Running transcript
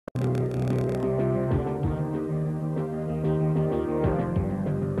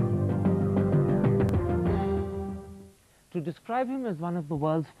to describe him as one of the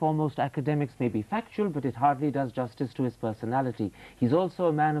world's foremost academics may be factual, but it hardly does justice to his personality. He's also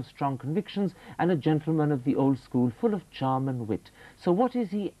a man of strong convictions and a gentleman of the old school, full of charm and wit. So what is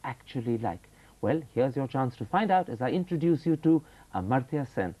he actually like? Well, here's your chance to find out as I introduce you to Amartya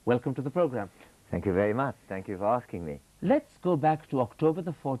Sen. Welcome to the program. Thank you very much. Thank you for asking me. Let's go back to October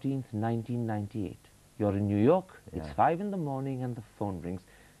the 14th, 1998. You're in New York, it's 5 in the morning and the phone rings.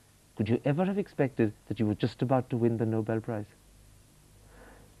 Could you ever have expected that you were just about to win the Nobel Prize?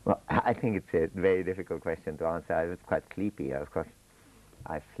 Well, I think it's a very difficult question to answer. I was quite sleepy. Of course,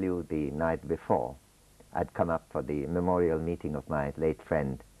 I flew the night before. I'd come up for the memorial meeting of my late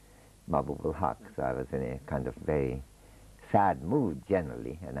friend, Mahbubul Haq, so I was in a kind of very sad mood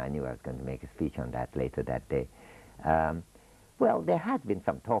generally, and I knew I was going to make a speech on that later that day. Well, there had been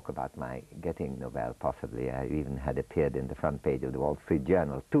some talk about my getting Nobel, possibly. I even had appeared in the front page of the Wall Street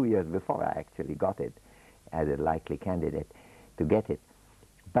Journal 2 years before I actually got it as a likely candidate to get it.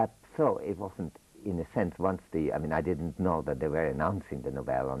 But so it wasn't, in a sense, once I mean, I didn't know that they were announcing the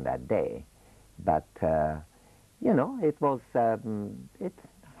Nobel on that day. But, you know, it was, it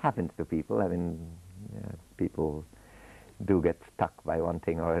happens to people. I mean, people do get stuck by one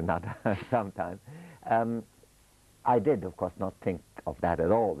thing or another sometimes. I did, of course, not think of that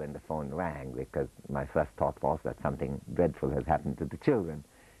at all when the phone rang, because my first thought was that something dreadful has happened to the children.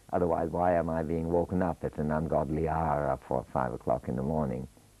 Otherwise, why am I being woken up at an ungodly hour of 4 or 5 o'clock in the morning,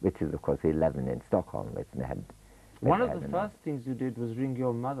 which is, of course, 11 in Stockholm. One of the first things you did was ring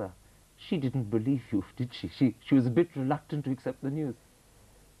your mother. She didn't believe you, did she? She was a bit reluctant to accept the news.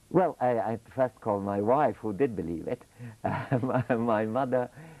 Well, I first called my wife, who did believe it. My mother,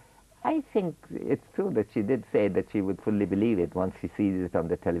 I think it's true that she did say that she would fully believe it once she sees it on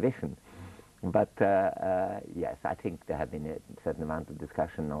the television. But yes, I think there had been a certain amount of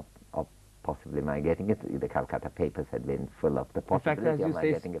discussion of possibly my getting it. The Calcutta papers had been full of the possibility of my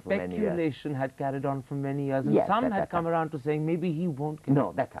getting it for many years. Speculation had carried on for many years, and yes, some had come around to saying maybe he won't get it.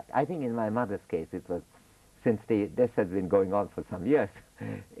 No, that's right. I think in my mother's case it was, since this had been going on for some years,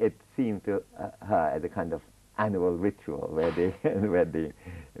 it seemed to her as a kind of annual ritual where the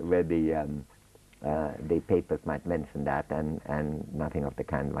papers might mention that and nothing of the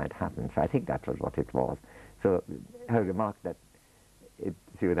kind might happen. So I think that was what it was. So her remark that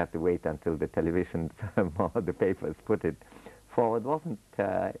she would have to wait until the television or the papers put it forward wasn't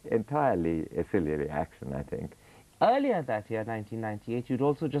entirely a silly reaction, I think. Earlier that year, 1998, you'd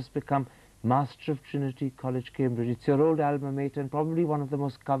also just become Master of Trinity College, Cambridge. It's your old alma mater and probably one of the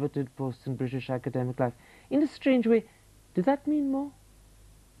most coveted posts in British academic life. In a strange way, did that mean more?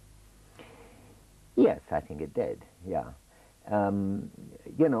 Yes, I think it did, yeah.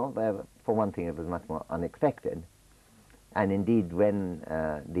 You know, for one thing, it was much more unexpected. And indeed, when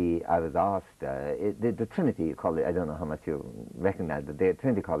I was asked, the Trinity College, I don't know how much you recognize, but the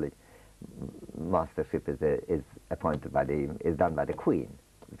Trinity College mastership is done by the Queen,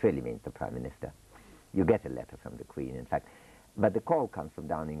 which really means the Prime Minister. You get a letter from the Queen, in fact. But the call comes from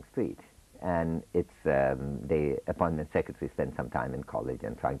Downing Street, and it's the appointment secretary spends some time in college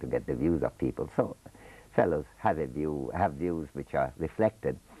and trying to get the views of people. So fellows have views which are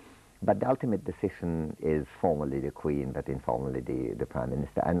reflected. But the ultimate decision is formally the Queen, but informally the Prime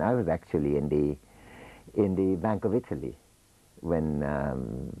Minister. And I was actually in the Bank of Italy when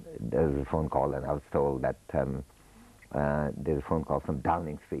there was a phone call, and I was told that there's a phone call from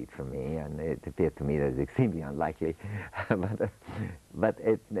Downing Street from me, and it appeared to me that it was extremely unlikely. but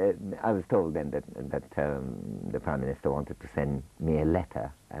I was told then that the Prime Minister wanted to send me a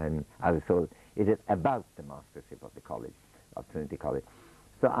letter, and I was told it is about the mastership of the college, of Trinity College.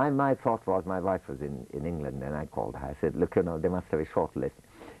 So my thought was, my wife was in England, and I called her. I said, look, you know, they must have a short list,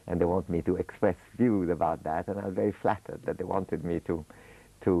 and they want me to express views about that, and I was very flattered that they wanted me to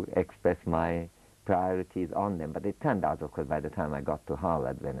express my priorities on them. But it turned out, of course, by the time I got to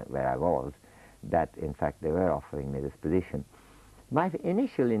Harvard, where I was, that, in fact, they were offering me this position. My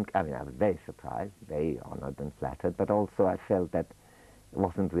initial, I mean, I was very surprised, very honored and flattered, but also I felt that it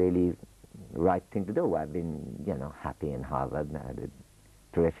wasn't really the right thing to do. I've been, you know, happy in Harvard, and I had a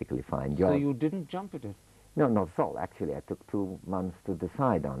terrifically fine job. So you didn't jump at it? No, not at all. Actually, I took 2 months to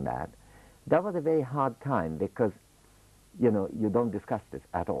decide on that. That was a very hard time because, you know, you don't discuss this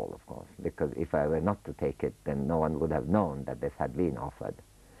at all, of course, because if I were not to take it, then no one would have known that this had been offered.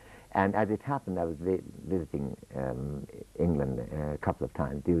 And as it happened, I was visiting England a couple of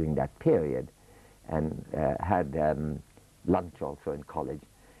times during that period, and had lunch also in college.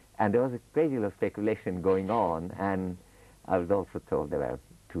 And there was a great deal of speculation going on, and I was also told there were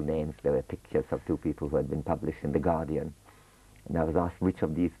 2 names, there were pictures of 2 people who had been published in The Guardian. And I was asked which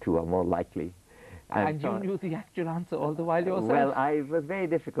of these 2 are more likely. And you knew the actual answer all the while yourself? Well, it was very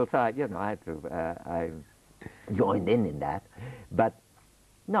difficult, so I had to, I joined in that. But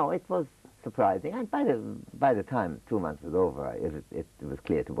no, it was surprising. And by the time 2 months was over, it was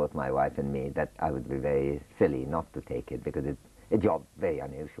clear to both my wife and me that I would be very silly not to take it, because it's a job very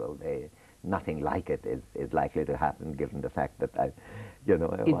unusual. Nothing like it is likely to happen, given the fact that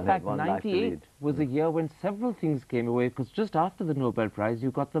In fact, 98 was a year when several things came away, because just after the Nobel Prize, you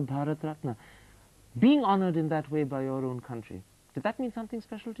got the Bharat Ratna. Being honored in that way by your own country, did that mean something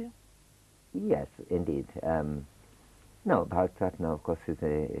special to you? Yes, indeed. No, Bharat Ratna, of course,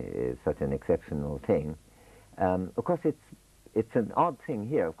 is such an exceptional thing. Of course, it's an odd thing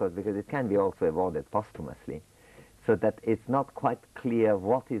here, of course, because it can be also awarded posthumously, so that it's not quite clear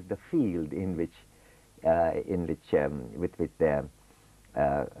what is the field with which they're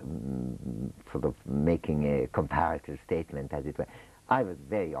sort of making a comparative statement, as it were. I was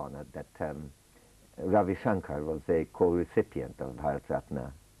very honored that Ravi Shankar was a co-recipient of Bharat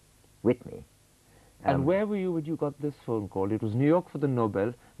Ratna with me. And where were you when you got this phone call? It was New York for the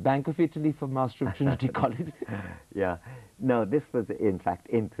Nobel, Bank of Italy for Master of Trinity College. Yeah. No, this was in fact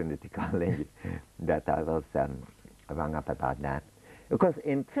in Trinity College that I was rung up about that. Of course,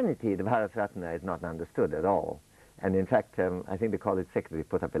 in Trinity, the Bharat Ratna is not understood at all. And in fact, I think the college secretary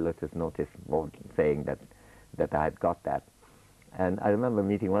put up a lotus notice board saying that I had got that. And I remember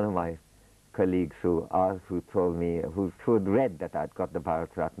meeting one of my colleagues who told me, who had read that I'd got the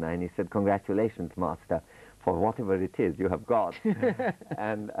Bharat Ratna, and he said, "Congratulations, Master, for whatever it is you have got."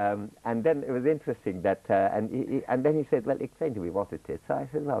 and then it was interesting that, and then he said, "Well, explain to me what it is." So I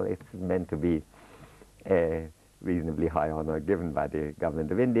said, "Well, it's meant to be a reasonably high honor given by the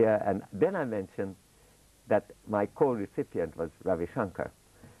government of India." And then I mentioned that my co-recipient was Ravi Shankar.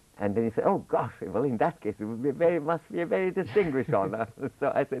 And then he said, "Oh, gosh, well, in that case, it must be a very distinguished honor."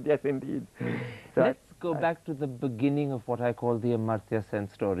 So I said, "Yes, indeed." So Let's go back to the beginning of what I call the Amartya Sen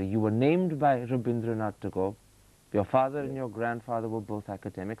story. You were named by Rabindranath Tagore. Your father and your grandfather were both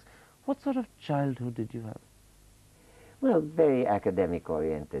academics. What sort of childhood did you have? Well, very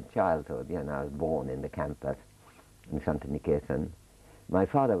academic-oriented childhood. I was born in the campus in Shantiniketan. My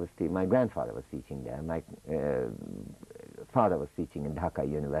grandfather was teaching there. My father was teaching in Dhaka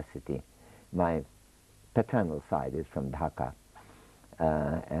University. My paternal side is from Dhaka.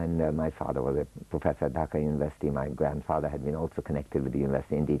 And my father was a professor at Dhaka University. My grandfather had been also connected with the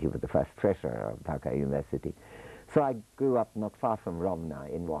university. Indeed, he was the first treasurer of Dhaka University. So I grew up not far from Romna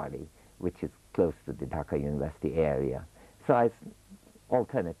in Wadi, which is close to the Dhaka University area. So I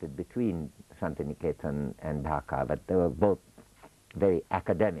alternated between Shantiniketan and Dhaka, but they were both very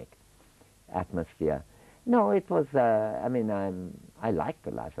academic atmosphere. No, it was, I liked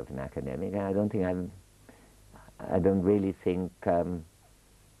the life of an academic, and I don't really think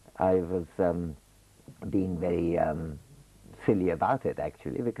I was being very silly about it,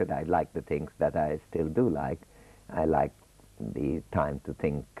 actually, because I like the things that I still do like. I like the time to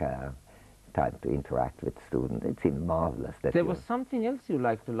think, time to interact with students. It seemed marvelous. There was something else you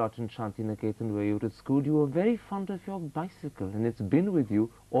liked a lot in Shantiniketan where you were at school. You were very fond of your bicycle, and it's been with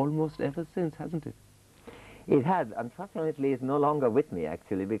you almost ever since, hasn't it? It had. Unfortunately, it's no longer with me,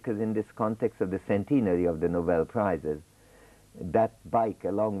 actually, because in this context of the centenary of the Nobel Prizes, that bike,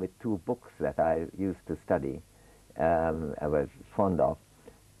 along with 2 books that I used to study, I was fond of,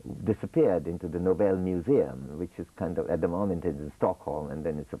 disappeared into the Nobel Museum, which is kind of, at the moment, it's in Stockholm, and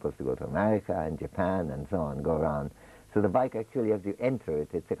then it's supposed to go to America and Japan and so on, go around. So the bike, actually, as you enter it,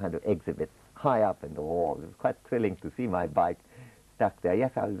 it's a kind of exhibit high up in the wall. It was quite thrilling to see my bike stuck there.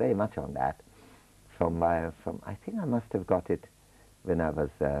 Yes, I was very much on that. I think I must have got it when I was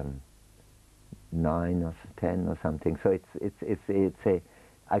 9 or 10 or something. So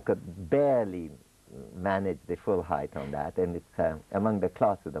I could barely manage the full height on that, and it's among the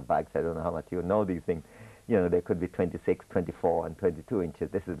classes of bikes. I don't know how much you know these things. There could be 26, 24, and 22 inches.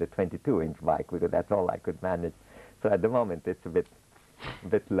 This is the 22-inch bike, because that's all I could manage. So at the moment, it's a bit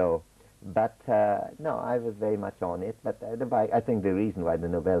low. But no, I was very much on it. But the bike, I think the reason why the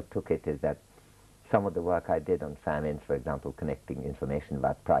Nobel took it is that some of the work I did on famines, for example, connecting information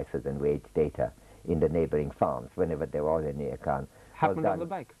about prices and wage data in the neighboring farms, whenever there was any account, happened on the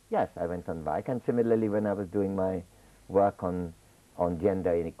bike? Yes, I went on the bike. And similarly, when I was doing my work on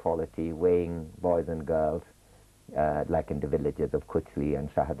gender inequality, weighing boys and girls, like in the villages of Kuchli and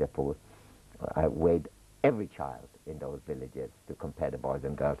Shahadapur, I weighed every child in those villages to compare the boys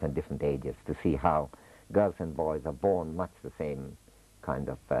and girls and different ages to see how girls and boys are born much the same kind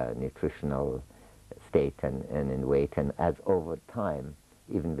of nutritional state and in weight, and as over time,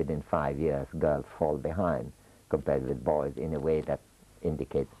 even within 5 years, girls fall behind compared with boys in a way that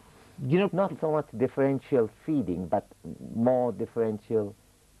indicates You know, Not so much differential feeding, but more differential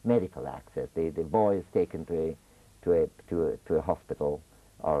medical access. The boy is taken to a hospital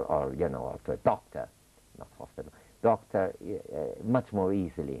or you know, or to a doctor, not hospital, doctor, much more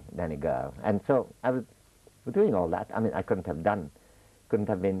easily than a girl. And so I was doing all that. I mean, I couldn't have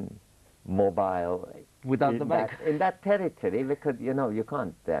been mobile without the bike. in that territory, because you know you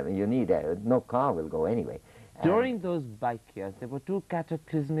can't. You need no car will go anyway. During those bike years, there were two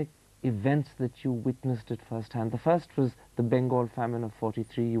cataclysmic events that you witnessed at first hand. The first was the Bengal famine of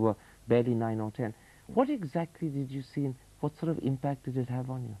 43. You were barely 9 or 10. What exactly did you see, and what sort of impact did it have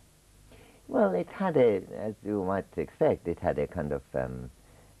on you? Well, it had as you might expect, it had a kind of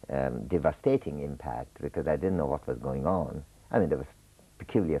devastating impact, because I didn't know what was going on. I mean, there was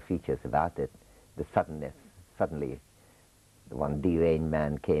peculiar features about it. The suddenness, suddenly one deranged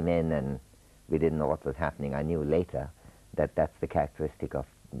man came in and we didn't know what was happening. I knew later that that's the characteristic of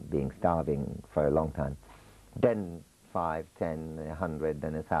being starving for a long time. Then 5, 10, 100,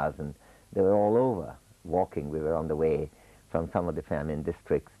 then 1,000, they were all over walking. We were on the way from some of the famine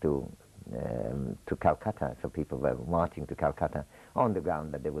districts to Calcutta, so people were marching to Calcutta on the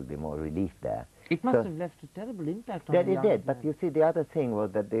ground that there will be more relief there. It must have left a terrible impact on you. That it did, but you see, the other thing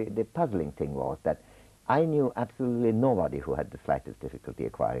was that the puzzling thing was that I knew absolutely nobody who had the slightest difficulty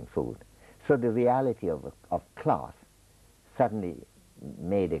acquiring food. So the reality of class suddenly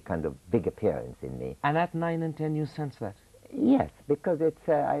made a kind of big appearance in me. And at 9 and 10 you sense that? Yes, because it's,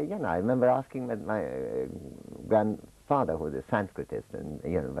 I remember asking my grandfather, who was a Sanskritist,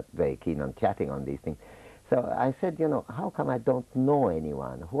 and, but very keen on chatting on these things. So I said, how come I don't know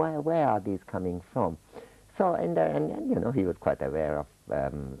anyone? Where are these coming from? So, and he was quite aware of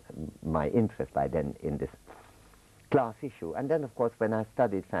my interest by then in this class issue. And then, of course, when I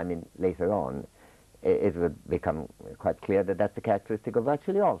studied famine later on, it would become quite clear that that's a characteristic of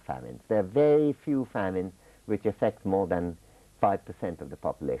virtually all famines. There are very few famines which affect more than 5% of the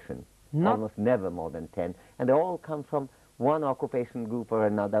population, almost never more than 10, and they all come from one occupation group or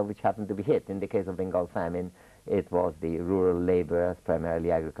another which happened to be hit. In the case of Bengal famine, it was the rural laborers,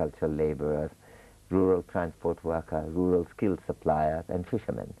 primarily agricultural laborers, rural transport workers, rural skilled suppliers, and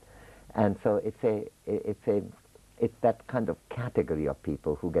fishermen. And so it's that kind of category of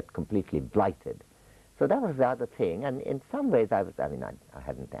people who get completely blighted. So that was the other thing, and in some ways I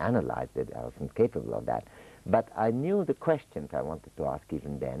hadn't analyzed it, I wasn't capable of that, but I knew the questions I wanted to ask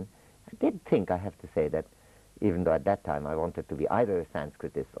even then. I did think, I have to say, that even though at that time I wanted to be either a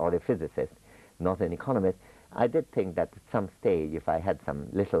Sanskritist or a physicist, not an economist, I did think that at some stage, if I had some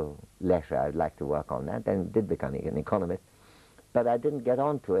little leisure, I'd like to work on that, and did become an economist. But I didn't get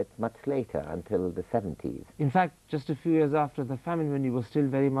onto it much later, until the 70s. In fact, just a few years after the famine, when you were still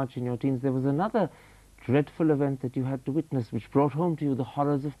very much in your teens, there was another dreadful event that you had to witness, which brought home to you the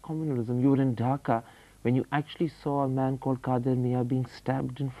horrors of communalism. You were in Dhaka when you actually saw a man called Kader Mia being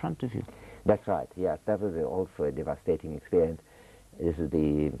stabbed in front of you. That's right, yes. That was also a devastating experience. This is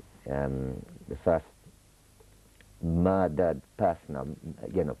the first murdered person,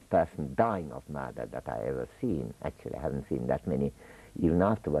 person dying of murder that I ever seen. Actually, I haven't seen that many even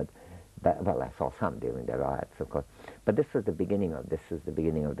afterwards. But, well, I saw some during the riots, of course. But this is the beginning of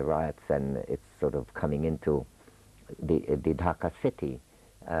the riots, and it's sort of coming into the Dhaka city.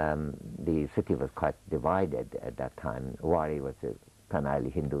 The city was quite divided at that time. Wari was a primarily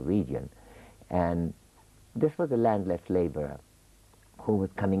Hindu region, and this was a landless laborer who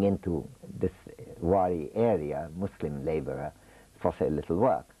was coming into this Wari area, Muslim laborer, for a little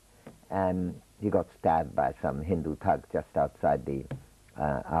work. And he got stabbed by some Hindu thug just outside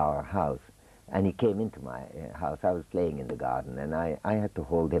our house. And he came into my house. I was playing in the garden, and I had to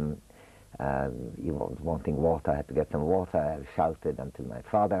hold him. He was wanting water. I had to get some water. I shouted until my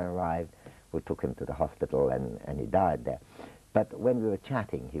father arrived, who took him to the hospital, and he died there. But when we were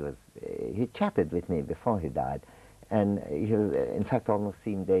chatting, he chatted with me before he died, and he was, in fact, almost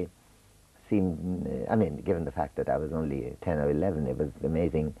seemed, I mean, given the fact that I was only 10 or 11, it was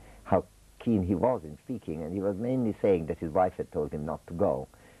amazing how keen he was in speaking, and he was mainly saying that his wife had told him not to go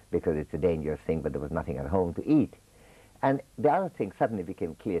because it's a dangerous thing, but there was nothing at home to eat. And the other thing suddenly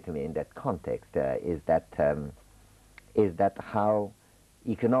became clear to me in that context is that how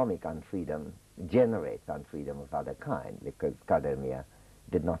economic unfreedom generates unfreedom of other kind, because Kader Mia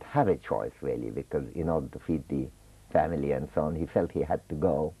did not have a choice, really, because in order to feed the family and so on, he felt he had to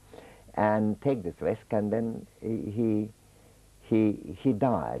go and take this risk, and then he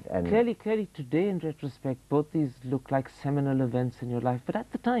died. And clearly today, in retrospect, both these look like seminal events in your life. But at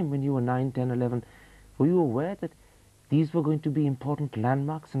the time, when you were 9, 10, 11, were you aware that these were going to be important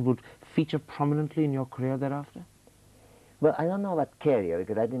landmarks and would feature prominently in your career thereafter? Well, I don't know about career,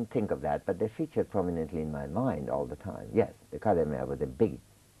 because I didn't think of that, but they featured prominently in my mind all the time. Yes, the academia was a big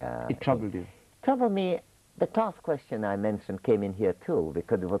It troubled you. Troubled me. The class question I mentioned came in here too,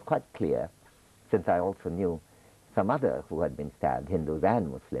 because it was quite clear, since I also knew some others who had been stabbed, Hindus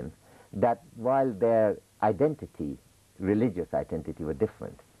and Muslims, that while their identity, religious identity, were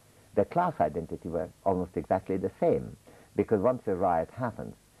different, their class identity were almost exactly the same, because once a riot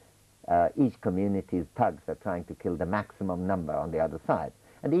happens, each community's thugs are trying to kill the maximum number on the other side.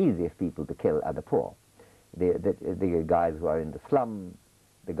 And the easiest people to kill are the poor. The guys who are in the slum,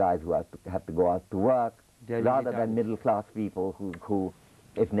 the guys who have to go out to work, rather than middle-class people who,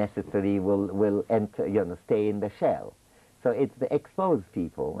 if necessary, will enter, stay in the shell. So it's the exposed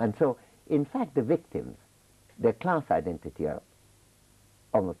people. And so, in fact, the victims, their class identity are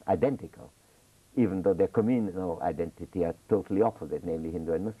almost identical, even though their communal identity are totally opposite, namely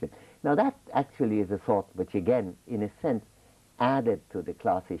Hindu and Muslim. Now that actually is a thought which, again, in a sense, added to the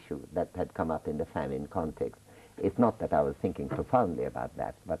class issue that had come up in the famine context. It's not that I was thinking profoundly about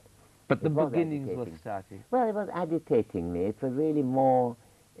that, but the beginnings were starting. Well, it was agitating me. It was really more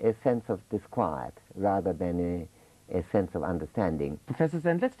a sense of disquiet rather than a sense of understanding. Professor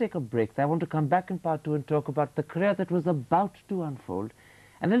Sen, let's take a break. I want to come back in part 2 and talk about the career that was about to unfold,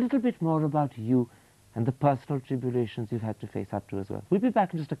 and a little bit more about you and the personal tribulations you've had to face up to as well. We'll be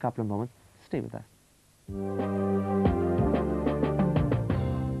back in just a couple of moments. Stay with us.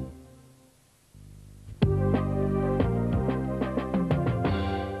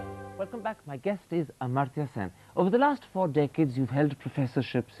 Welcome back. My guest is Amartya Sen. Over the last 4 decades, you've held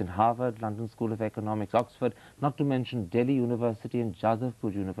professorships in Harvard, London School of Economics, Oxford, not to mention Delhi University and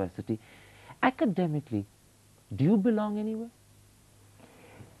Jadavpur University. Academically, do you belong anywhere?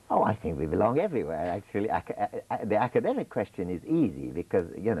 Oh, I think we belong everywhere, actually. The academic question is easy because,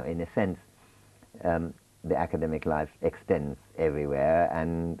 in a sense, the academic life extends everywhere,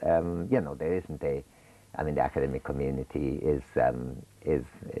 and, there isn't the academic community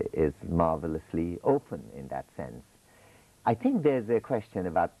is marvelously open in that sense. I think there's a question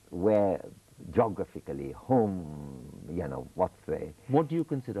about where, geographically, home, what's the... What do you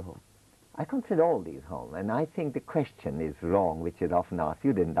consider home? I consider all these home, and I think the question is wrong, which is often asked.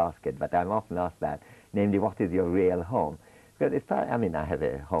 You didn't ask it, but I'm often asked that, namely, what is your real home? Because I have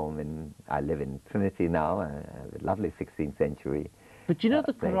a home I live in Trinity now, a lovely 16th century. But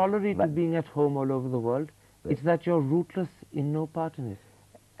the corollary to being at home all over the world, it's that you're rootless in no part in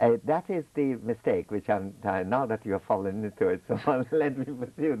it. That is the mistake, which now that you have fallen into it, so let me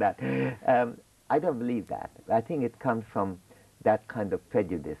pursue that. I don't believe that. I think it comes from that kind of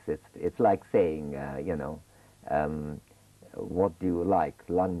prejudice. It's like saying, what do you like,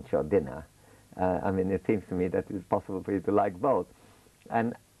 lunch or dinner? It seems to me that it's possible for you to like both.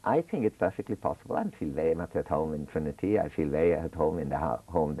 And I think it's perfectly possible. I feel very much at home in Trinity. I feel very at home in the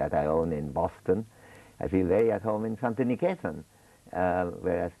home that I own in Boston. I feel very at home in Shantiniketan,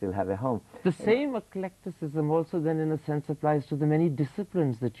 where I still have a home. The same eclecticism also then, in a sense, applies to the many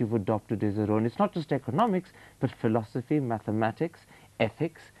disciplines that you've adopted as your own. It's not just economics, but philosophy, mathematics,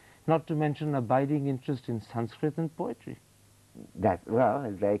 ethics, not to mention abiding interest in Sanskrit and poetry. Well,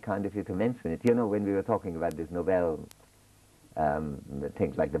 it's very kind of you to mention it. When we were talking about this Nobel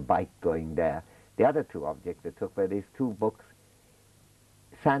things like the bike going there, the other 2 objects I took were these 2 books,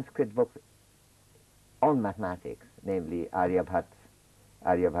 Sanskrit books on mathematics, namely Aryabhat's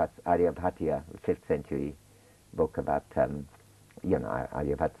Aryabhatya, 5th century book about,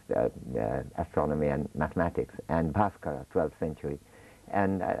 Aryabhat's astronomy and mathematics, and Bhaskara, 12th century.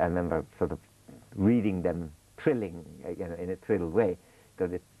 And I remember sort of reading them thrilling, in a thrilled way,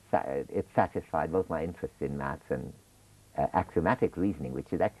 because it satisfied both my interest in maths and axiomatic reasoning,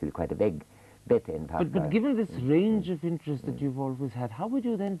 which is actually quite a big bit in Bhaskara. But given this range of interest that you've always had, how would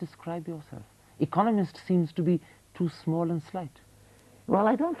you then describe yourself? Economist seems to be too small and slight. Well,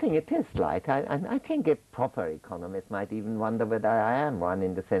 I don't think it is slight. I think a proper economist might even wonder whether I am one,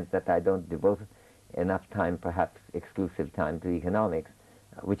 in the sense that I don't devote enough time, perhaps exclusive time, to economics,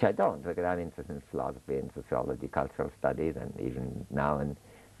 which I don't, because I'm interested in philosophy and sociology, cultural studies, and even now in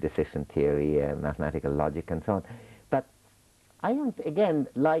decision theory, mathematical logic, and so on. But I don't, again,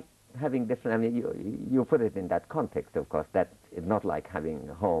 like having different, you put it in that context, of course, that it's not like having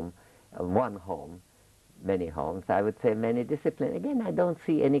a home, one home, many homes. I would say many disciplines. Again, I don't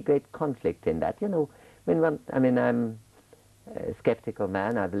see any great conflict in that. I'm a skeptical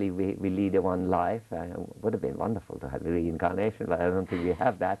man. I believe we lead a one life. It would have been wonderful to have the reincarnation, but I don't think we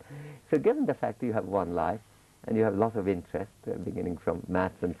have that. So given the fact that you have one life, and you have lots of interest, beginning from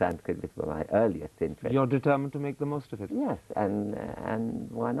maths and Sanskrit, which were my earliest interest. You're determined to make the most of it. Yes,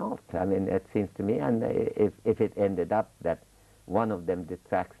 and why not? I mean, it seems to me, and if it ended up that one of them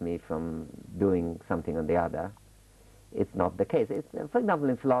distracts me from doing something on the other, it's not the case. It's, for example,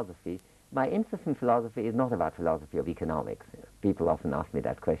 in philosophy, my interest in philosophy is not about philosophy of economics. People often ask me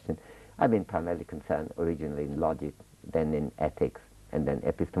that question. I've been primarily concerned originally in logic, then in ethics, and then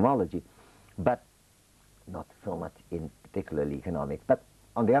epistemology, but not so much in particularly economics. But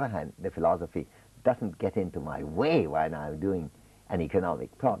on the other hand, the philosophy doesn't get into my way when I'm doing an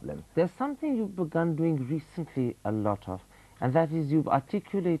economic problem. There's something you've begun doing recently a lot of, and that is you've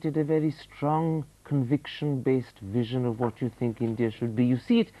articulated a very strong conviction-based vision of what you think India should be. You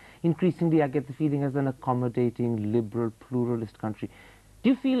see it increasingly, I get the feeling, as an accommodating, liberal, pluralist country. Do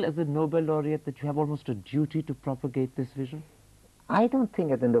you feel as a Nobel laureate that you have almost a duty to propagate this vision? I don't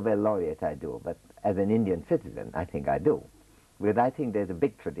think as a Nobel laureate I do, but as an Indian citizen I think I do. Because I think there's a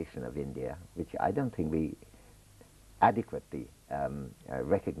big tradition of India, which I don't think we adequately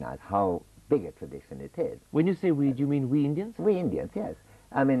recognize how big a tradition it is. When you say we, do you mean we Indians? We Indians, yes.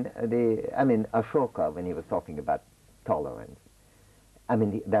 I mean, Ashoka, when he was talking about tolerance, I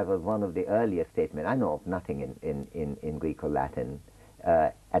mean, that was one of the earliest statements. I know of nothing in Greek or Latin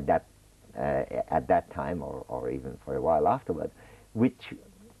at that time, or even for a while afterwards, which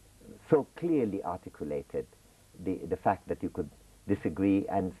so clearly articulated the fact that you could disagree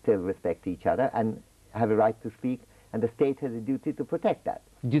and still respect each other and have a right to speak, and the state has a duty to protect that.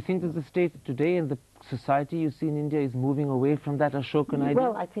 Do you think that the state today and the society you see in India is moving away from that Ashokan idea?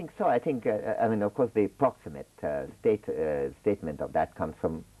 Well, I think so. I think, I mean, of course, the proximate statement of that comes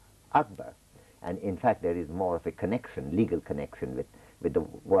from Akbar. And in fact, there is more of a connection, legal connection with the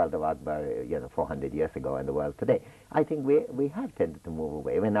world of Akbar, 400 years ago and the world today. I think we have tended to move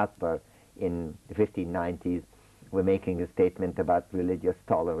away. When Akbar in the 1590s were making a statement about religious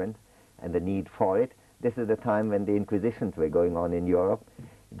tolerance and the need for it, this is the time when the Inquisitions were going on in Europe.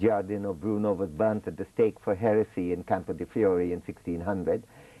 Giardino Bruno was burnt at the stake for heresy in Campo di Fiori in 1600.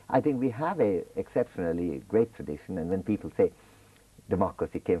 I think we have an exceptionally great tradition, and when people say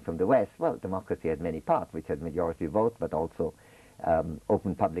democracy came from the West, well, democracy had many parts, which had majority vote, but also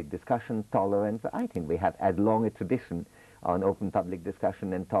open public discussion, tolerance. I think we have as long a tradition on open public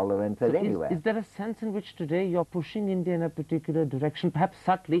discussion and tolerance as anywhere. Is there a sense in which today you're pushing India in a particular direction, perhaps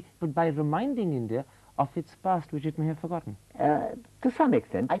subtly, but by reminding India of its past, which it may have forgotten? To some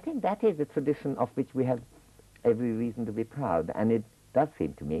extent. I think that is a tradition of which we have every reason to be proud. And it does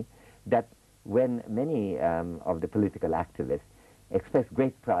seem to me that when many of the political activists express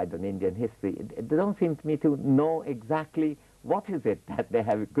great pride on Indian history, they don't seem to me to know exactly what is it that they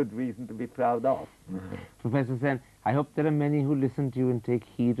have a good reason to be proud of. Professor Sen, I hope there are many who listen to you and take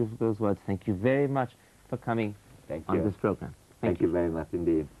heed of those words. Thank you very much for coming on this program. Thank you very much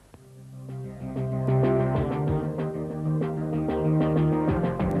indeed.